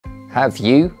Have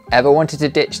you ever wanted to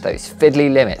ditch those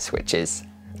fiddly limit switches?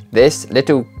 This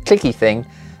little clicky thing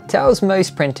tells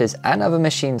most printers and other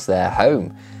machines they're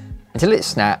home until it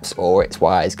snaps or its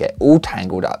wires get all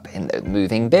tangled up in the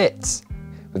moving bits.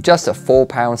 With just a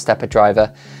 £4 stepper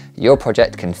driver, your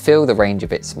project can feel the range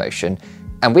of its motion,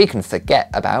 and we can forget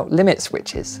about limit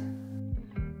switches.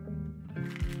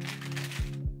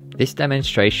 This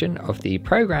demonstration of the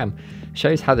program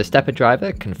shows how the stepper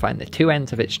driver can find the two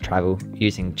ends of its travel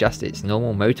using just its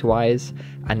normal motor wires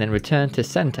and then return to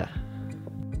center.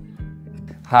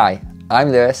 Hi,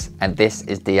 I'm Lewis and this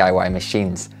is DIY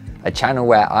Machines, a channel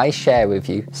where I share with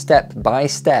you step by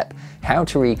step how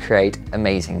to recreate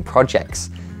amazing projects.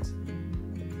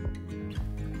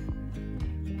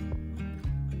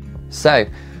 So,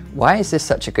 why is this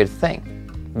such a good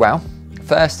thing? Well,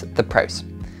 first, the pros.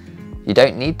 You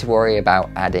don't need to worry about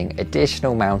adding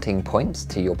additional mounting points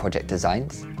to your project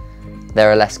designs.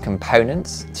 There are less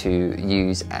components to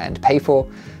use and pay for,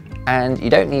 and you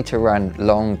don't need to run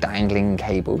long dangling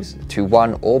cables to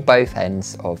one or both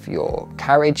ends of your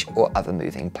carriage or other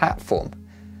moving platform.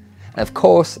 And of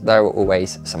course, there are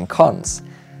always some cons.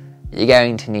 You're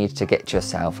going to need to get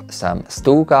yourself some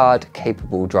StallGuard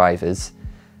capable drivers,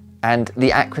 and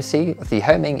the accuracy of the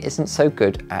homing isn't so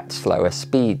good at slower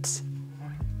speeds.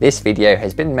 This video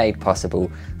has been made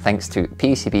possible thanks to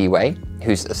PCBWay,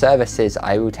 whose services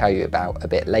I will tell you about a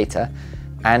bit later,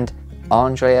 and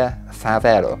Andrea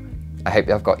Favero. I hope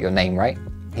I've got your name right.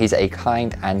 He's a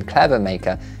kind and clever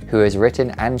maker who has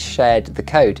written and shared the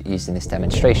code used in this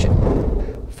demonstration.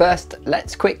 First,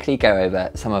 let's quickly go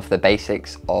over some of the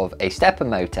basics of a stepper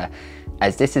motor,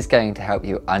 as this is going to help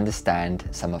you understand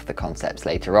some of the concepts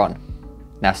later on.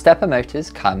 Now, stepper motors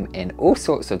come in all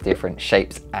sorts of different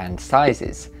shapes and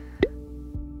sizes.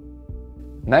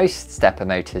 Most stepper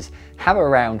motors have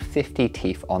around 50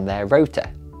 teeth on their rotor.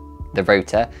 The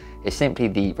rotor is simply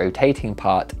the rotating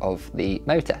part of the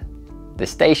motor. The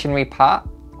stationary part,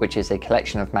 which is a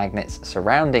collection of magnets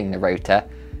surrounding the rotor,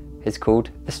 is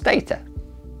called the stator.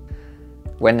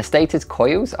 When the stator's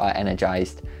coils are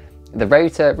energized, the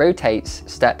rotor rotates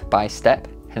step by step,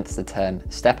 hence the term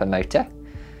stepper motor,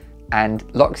 and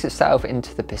locks itself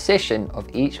into the position of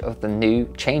each of the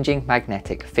new changing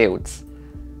magnetic fields.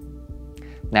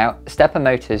 Now, stepper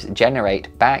motors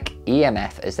generate back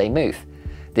EMF as they move.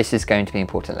 This is going to be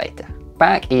important later.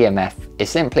 Back EMF is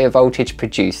simply a voltage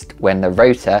produced when the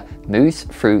rotor moves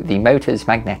through the motor's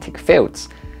magnetic fields.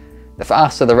 The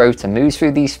faster the rotor moves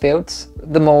through these fields,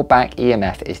 the more back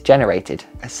EMF is generated.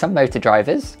 Some motor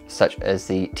drivers, such as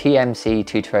the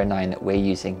TMC2209 that we're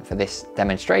using for this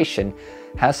demonstration,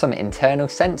 has some internal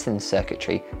sensing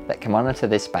circuitry that can monitor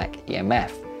this back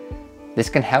EMF. This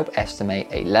can help estimate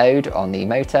a load on the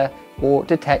motor or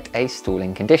detect a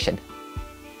stalling condition.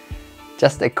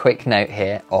 Just a quick note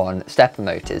here on stepper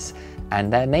motors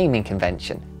and their naming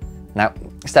convention. Now,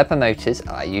 stepper motors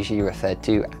are usually referred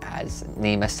to as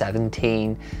NEMA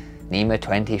 17, NEMA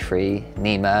 23,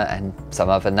 NEMA and some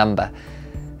other number.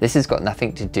 This has got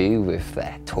nothing to do with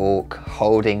their torque,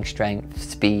 holding strength,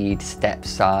 speed, step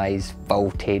size,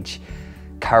 voltage,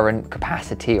 current,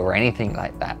 capacity or anything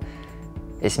like that.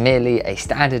 It's merely a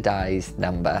standardized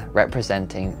number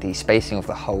representing the spacing of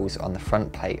the holes on the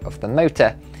front plate of the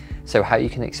motor, so how you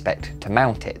can expect to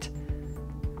mount it.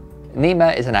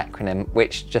 NEMA is an acronym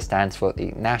which just stands for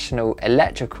the National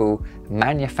Electrical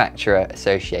Manufacturer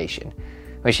Association,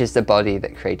 which is the body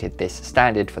that created this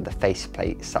standard for the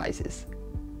faceplate sizes.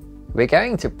 We're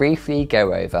going to briefly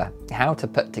go over how to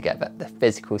put together the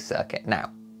physical circuit now,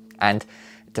 and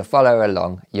to follow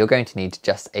along you're going to need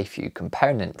just a few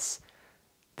components.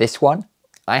 This one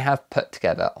I have put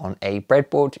together on a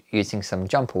breadboard using some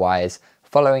jumper wires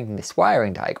following this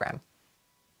wiring diagram.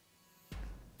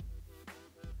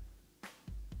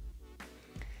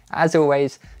 As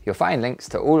always, you'll find links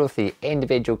to all of the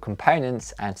individual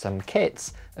components and some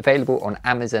kits available on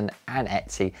Amazon and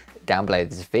Etsy down below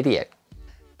this video.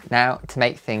 Now, to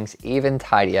make things even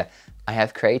tidier, I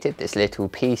have created this little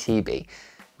PCB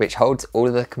which holds all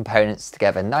of the components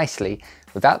together nicely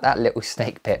without that little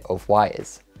snake pit of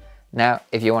wires. Now,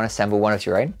 if you want to assemble one of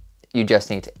your own, you just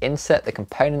need to insert the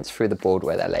components through the board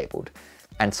where they're labelled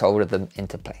and solder them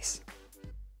into place.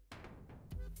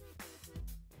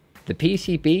 The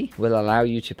PCB will allow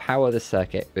you to power the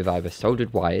circuit with either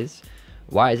soldered wires,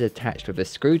 wires attached with a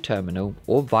screw terminal,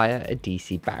 or via a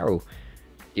DC barrel.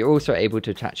 You're also able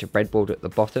to attach a breadboard at the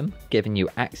bottom, giving you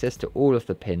access to all of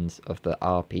the pins of the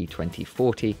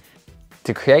RP2040.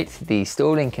 To create the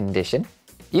stalling condition,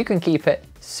 you can keep it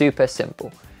super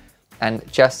simple and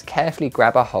just carefully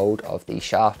grab a hold of the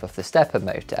shaft of the stepper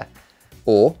motor,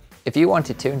 or if you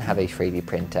wanted to and have a 3D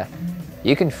printer,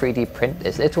 you can 3D print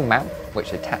this little mount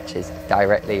which attaches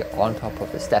directly on top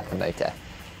of the stepper motor.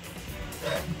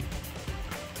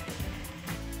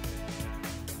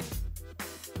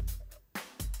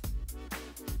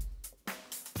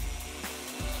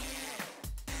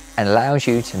 And allows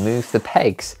you to move the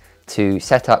pegs to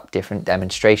set up different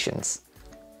demonstrations.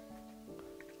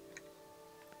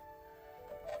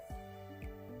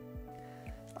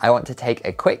 I want to take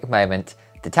a quick moment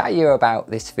to tell you about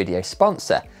this video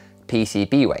sponsor,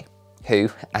 PCBWay, who,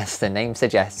 as the name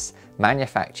suggests,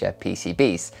 manufacture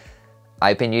PCBs.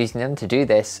 I've been using them to do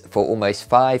this for almost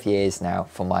 5 years now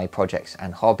for my projects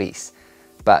and hobbies.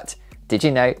 But did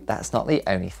you know that's not the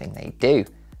only thing they do?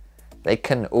 They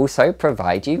can also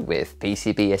provide you with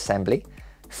PCB assembly,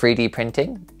 3D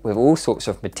printing with all sorts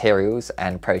of materials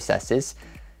and processes,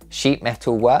 sheet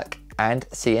metal work, and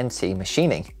CNC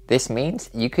machining. This means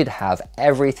you could have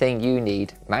everything you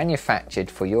need manufactured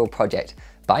for your project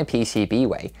by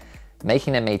PCBWay,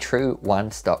 making them a true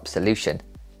one-stop solution.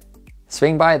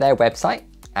 Swing by their website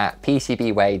at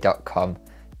pcbway.com,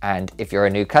 and if you're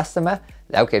a new customer,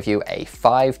 they'll give you a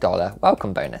 $5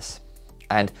 welcome bonus.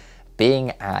 And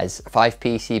being as 5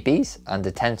 PCBs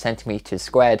under 10 centimeters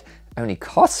squared only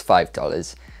costs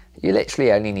 $5, you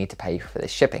literally only need to pay for the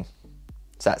shipping.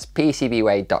 So that's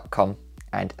pcbway.com,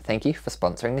 and thank you for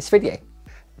sponsoring this video.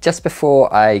 Just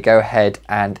before I go ahead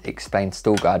and explain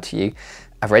StallGuard to you,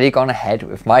 I've already gone ahead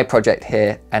with my project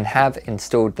here and have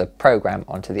installed the program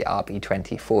onto the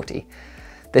RP2040.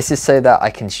 This is so that I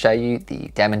can show you the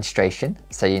demonstration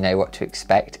so you know what to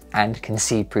expect and can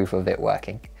see proof of it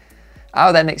working.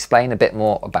 I'll then explain a bit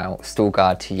more about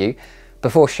StallGuard to you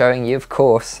before showing you, of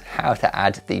course, how to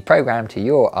add the program to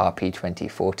your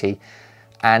RP2040,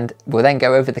 and we'll then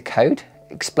go over the code,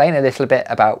 explain a little bit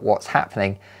about what's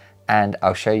happening, and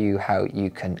I'll show you how you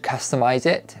can customize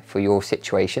it for your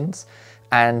situations,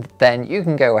 and then you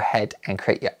can go ahead and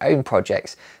create your own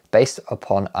projects based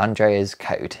upon Andrea's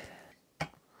code.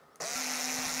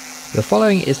 The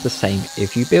following is the same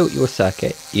if you built your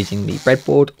circuit using the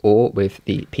breadboard or with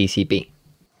the PCB.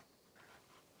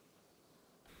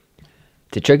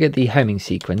 To trigger the homing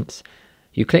sequence,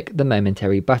 you click the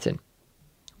momentary button.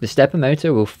 The stepper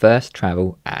motor will first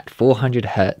travel at 400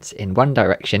 Hz in one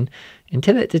direction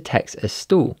until it detects a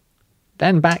stall,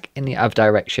 then back in the other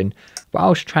direction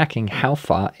whilst tracking how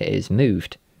far it is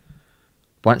moved.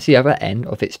 Once the other end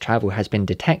of its travel has been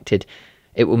detected,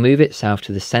 it will move itself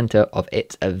to the center of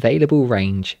its available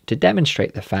range to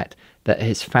demonstrate the fact that it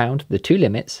has found the two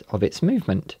limits of its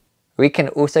movement. We can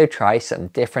also try some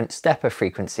different stepper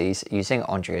frequencies using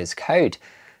Andrea's code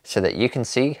so that you can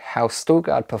see how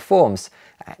StallGuard performs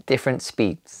at different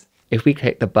speeds. If we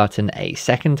click the button a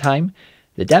second time,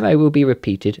 the demo will be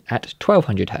repeated at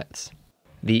 1200 Hz.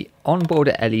 The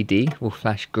onboard LED will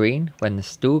flash green when the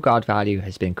StallGuard value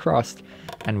has been crossed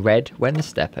and red when the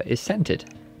stepper is centered.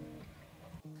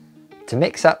 To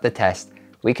mix up the test,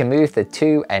 we can move the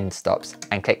two end stops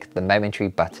and click the momentary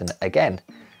button again.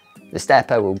 The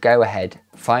stepper will go ahead,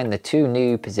 find the two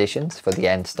new positions for the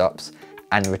end stops,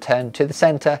 and return to the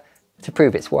center to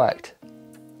prove it's worked.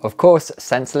 Of course,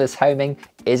 sensorless homing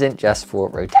isn't just for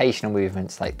rotational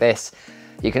movements like this.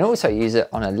 You can also use it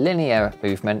on a linear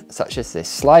movement such as this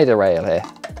slider rail here.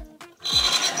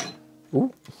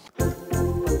 Ooh.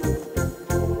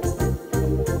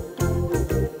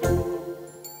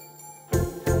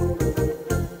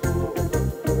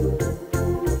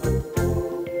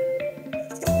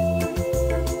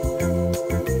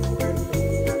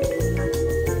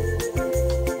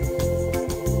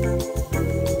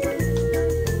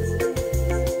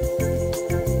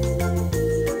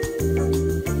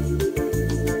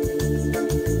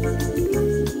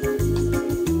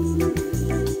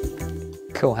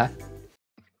 Cool, huh?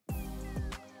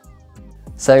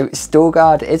 So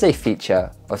StallGuard is a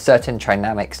feature of certain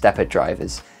trinamic stepper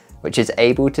drivers, which is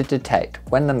able to detect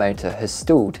when the motor has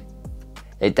stalled.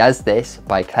 It does this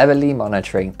by cleverly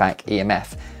monitoring back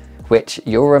EMF, which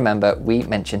you'll remember we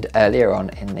mentioned earlier on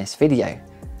in this video.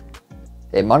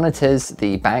 It monitors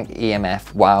the back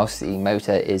EMF whilst the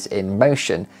motor is in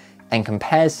motion and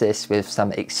compares this with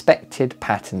some expected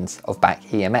patterns of back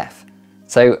EMF.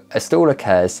 So a stall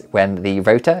occurs when the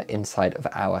rotor inside of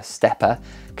our stepper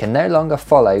can no longer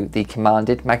follow the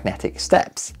commanded magnetic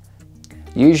steps,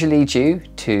 usually due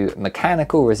to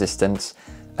mechanical resistance,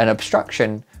 an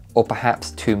obstruction, or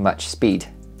perhaps too much speed.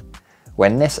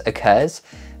 When this occurs,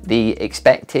 the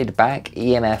expected back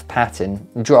EMF pattern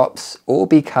drops or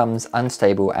becomes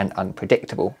unstable and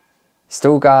unpredictable.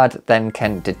 StallGuard then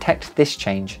can detect this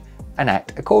change and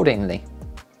act accordingly.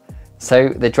 So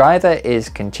the driver is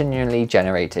continually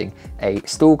generating a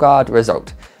StallGuard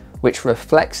result, which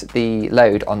reflects the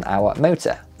load on our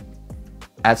motor.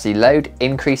 As the load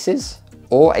increases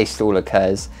or a stall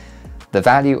occurs, the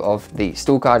value of the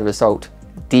StallGuard result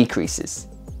decreases.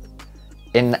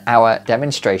 In our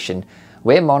demonstration,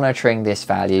 we're monitoring this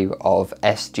value of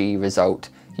SG result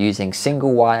using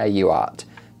single wire UART,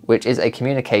 which is a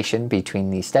communication between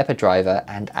the stepper driver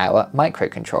and our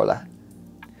microcontroller.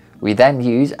 We then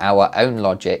use our own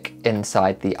logic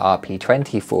inside the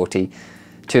RP2040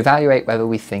 to evaluate whether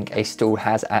we think a stall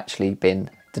has actually been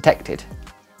detected.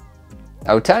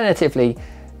 Alternatively,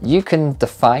 you can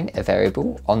define a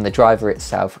variable on the driver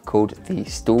itself called the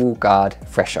StallGuard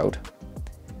threshold.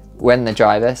 When the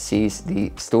driver sees the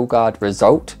StallGuard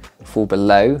result fall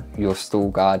below your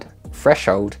StallGuard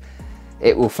threshold,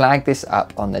 it will flag this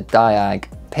up on the diag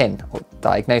pin or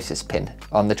diagnosis pin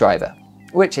on the driver,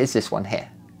 which is this one here.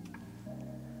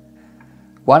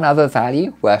 One other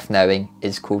value worth knowing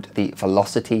is called the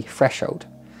velocity threshold.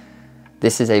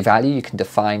 This is a value you can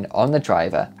define on the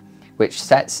driver which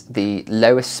sets the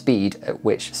lowest speed at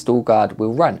which StallGuard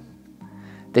will run.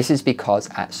 This is because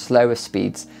at slower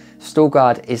speeds,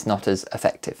 StallGuard is not as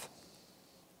effective.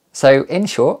 So in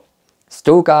short,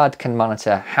 StallGuard can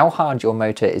monitor how hard your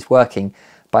motor is working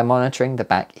by monitoring the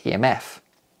back EMF.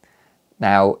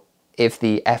 Now, if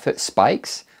the effort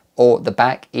spikes or the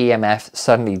back EMF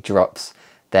suddenly drops,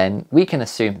 then we can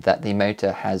assume that the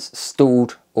motor has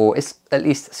stalled or is at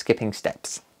least skipping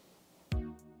steps.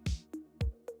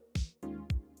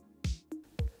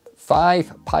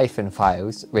 5 Python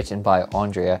files written by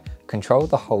Andrea control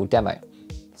the whole demo.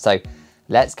 So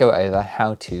let's go over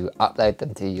how to upload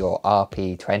them to your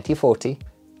RP2040,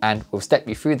 and we'll step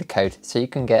you through the code so you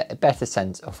can get a better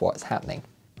sense of what's happening.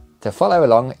 To follow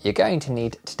along, you're going to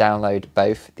need to download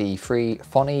both the free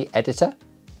Phony editor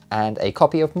and a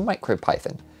copy of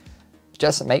MicroPython.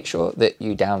 Just make sure that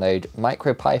you download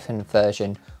MicroPython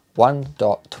version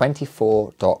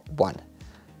 1.24.1.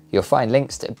 You'll find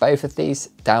links to both of these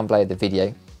down below the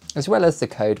video, as well as the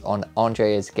code on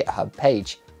Andrea's GitHub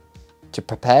page. To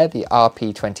prepare the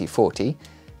RP2040,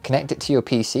 connect it to your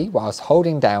PC whilst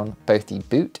holding down both the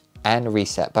boot and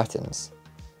reset buttons.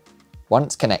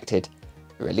 Once connected,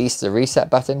 release the reset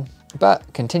button, but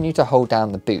continue to hold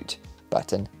down the boot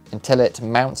button until it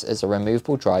mounts as a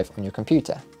removable drive on your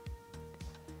computer.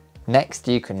 Next,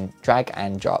 you can drag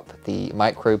and drop the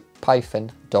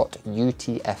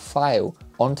micropython.utf file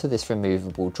onto this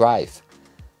removable drive.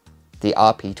 The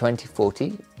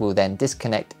RP2040 will then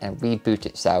disconnect and reboot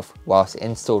itself whilst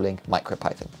installing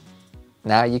MicroPython.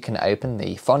 Now you can open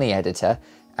the Phony editor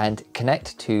and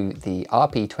connect to the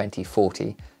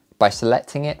RP2040 by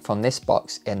selecting it from this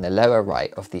box in the lower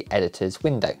right of the editor's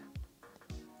window.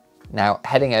 Now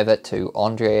heading over to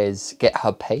Andrea's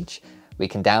GitHub page, we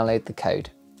can download the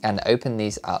code and open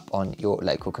these up on your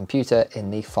local computer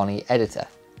in the Phony editor.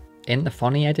 In the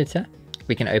Phony editor,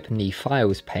 we can open the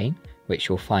Files pane, which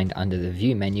you'll find under the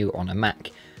View menu on a Mac.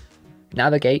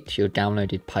 Navigate to your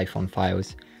downloaded Python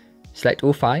files, select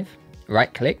all 5,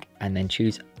 right click and then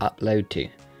choose Upload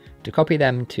to copy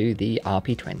them to the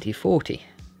RP2040.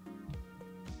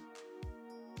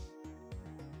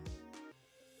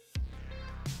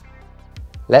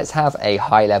 Let's have a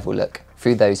high-level look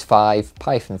through those 5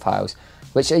 Python files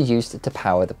which are used to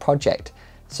power the project,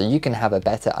 so you can have a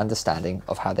better understanding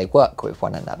of how they work with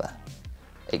one another.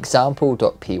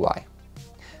 Example.py.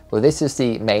 Well, this is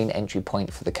the main entry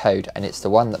point for the code, and it's the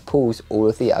one that pulls all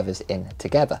of the others in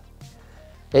together.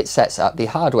 It sets up the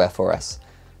hardware for us,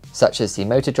 such as the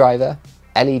motor driver,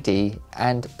 LED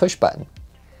and push button.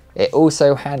 It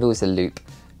also handles a loop,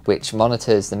 which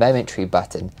monitors the momentary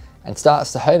button and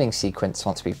starts the homing sequence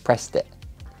once we've pressed it.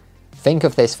 Think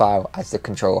of this file as the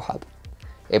control hub.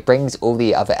 It brings all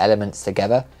the other elements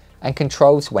together and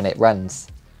controls when it runs.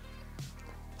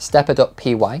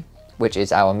 Stepper.py, which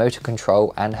is our motor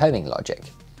control and homing logic.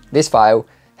 This file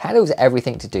handles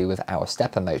everything to do with our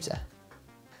stepper motor.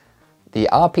 The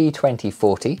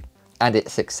RP2040 and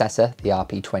its successor, the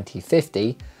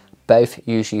RP2050, both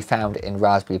usually found in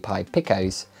Raspberry Pi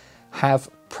Picos, have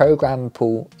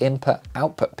programmable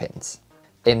input-output pins.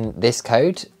 In this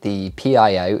code, the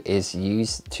PIO is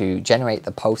used to generate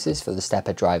the pulses for the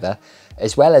stepper driver,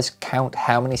 as well as count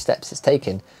how many steps it's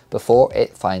taken before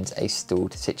it finds a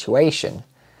stalled situation.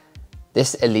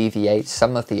 This alleviates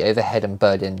some of the overhead and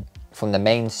burden from the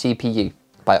main CPU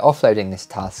by offloading this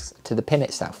task to the pin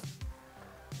itself.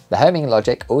 The homing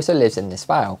logic also lives in this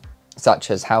file,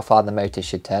 such as how far the motor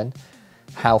should turn,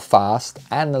 how fast,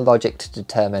 and the logic to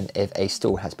determine if a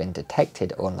stall has been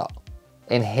detected or not.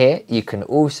 In here, you can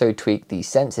also tweak the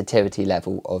sensitivity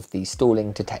level of the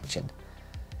stalling detection.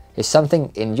 If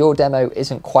something in your demo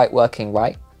isn't quite working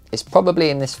right, It's probably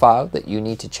in this file that you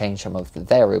need to change some of the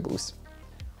variables.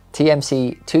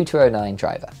 TMC2209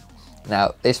 driver.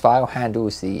 Now this file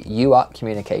handles the UART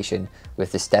communication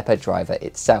with the stepper driver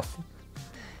itself.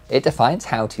 It defines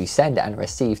how to send and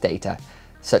receive data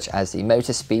such as the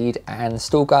motor speed and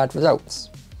StallGuard results.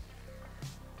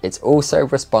 It's also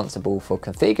responsible for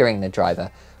configuring the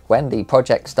driver when the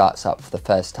project starts up for the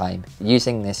first time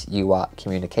using this UART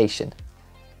communication.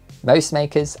 Most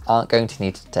makers aren't going to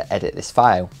need to edit this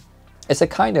file. It's a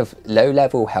kind of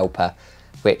low-level helper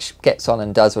which gets on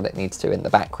and does what it needs to in the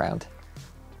background.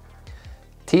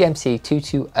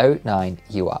 TMC2209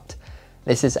 UART.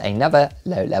 This is another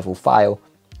low-level file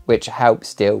which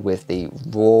helps deal with the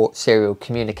raw serial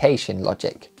communication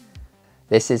logic.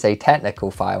 This is a technical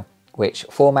file which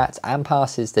formats and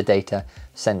passes the data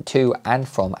sent to and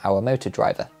from our motor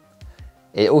driver.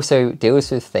 It also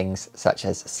deals with things such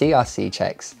as CRC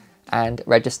checks and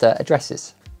register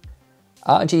addresses.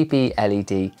 RGB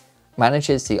LED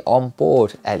manages the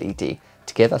onboard LED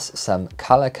to give us some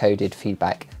color-coded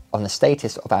feedback on the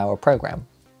status of our program.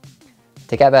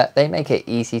 Together they make it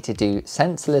easy to do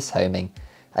sensorless homing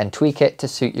and tweak it to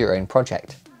suit your own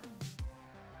project.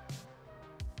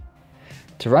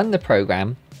 To run the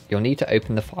program, you'll need to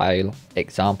open the file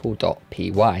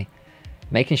example.py,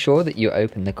 making sure that you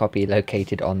open the copy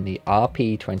located on the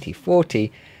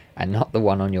RP2040 and not the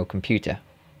one on your computer.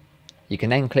 You can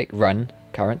then click Run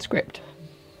Current Script.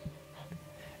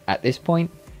 At this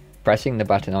point, pressing the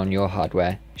button on your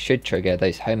hardware should trigger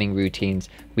those homing routines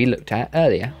we looked at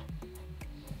earlier.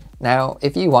 Now,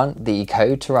 if you want the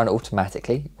code to run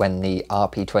automatically when the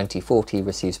RP2040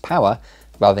 receives power,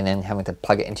 rather than having to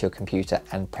plug it into your computer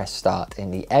and press start in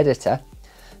the editor,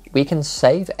 we can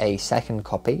save a second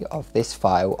copy of this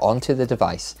file onto the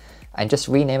device and just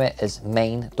rename it as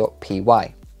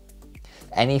main.py.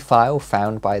 Any file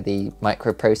found by the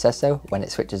microprocessor when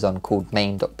it switches on called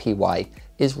main.py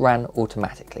is run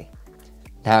automatically.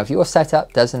 Now, if your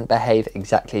setup doesn't behave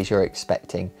exactly as you're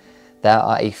expecting, there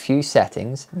are a few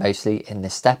settings, mostly in the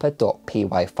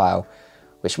stepper.py file,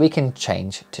 which we can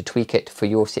change to tweak it for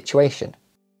your situation.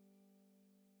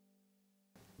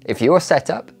 If your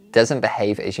setup doesn't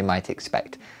behave as you might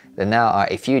expect, then there are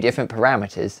a few different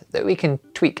parameters that we can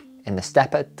tweak in the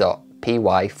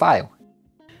stepper.py file.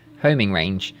 Homing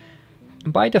range.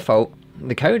 By default,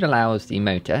 the code allows the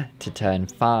motor to turn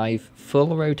 5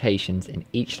 full rotations in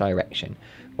each direction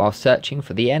while searching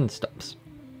for the end stops.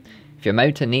 If your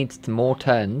motor needs more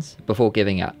turns before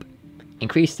giving up,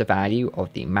 increase the value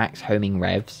of the max homing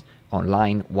revs on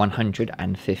line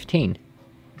 115.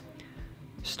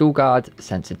 StallGuard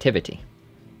sensitivity.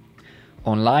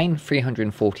 On line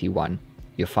 341,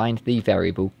 you'll find the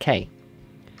variable K.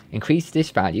 Increase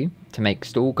this value to make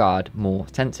StallGuard more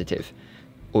sensitive,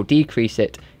 or decrease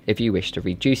it if you wish to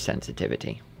reduce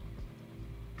sensitivity.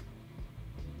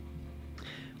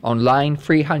 On line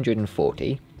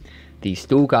 340, the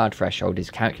StallGuard threshold is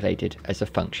calculated as a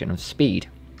function of speed.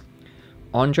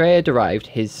 Andrea derived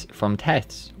his from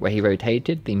tests where he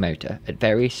rotated the motor at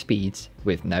various speeds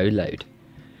with no load.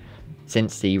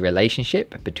 Since the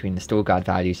relationship between the StallGuard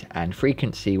values and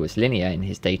frequency was linear in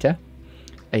his data,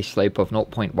 a slope of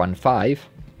 0.15,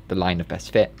 the line of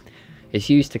best fit, is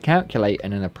used to calculate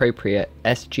an appropriate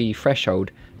SG threshold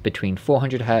between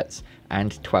 400 Hz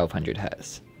and 1200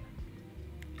 Hz.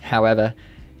 However,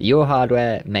 your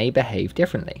hardware may behave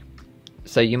differently,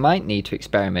 so you might need to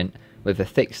experiment with a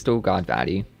fixed StallGuard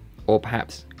value, or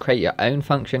perhaps create your own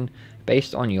function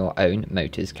based on your own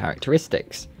motor's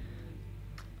characteristics.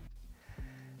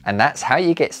 And that's how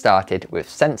you get started with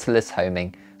sensorless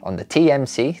homing on the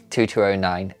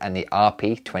TMC2209 and the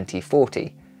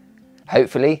RP2040.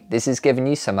 Hopefully this has given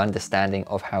you some understanding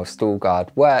of how StallGuard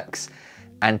works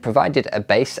and provided a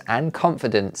base and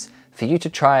confidence for you to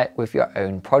try it with your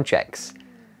own projects.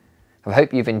 I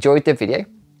hope you've enjoyed the video.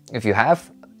 If you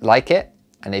have, like it,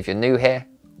 and if you're new here,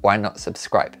 why not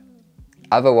subscribe?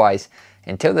 Otherwise,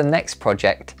 until the next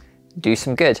project, do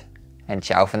some good and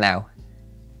ciao for now.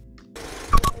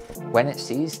 When it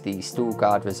sees the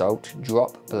StallGuard result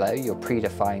drop below your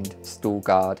predefined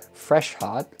StallGuard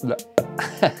threshold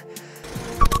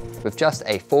with just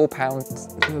a 4 pounds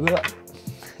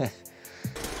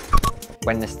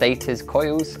when the stator's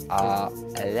coils are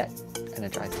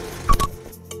energized.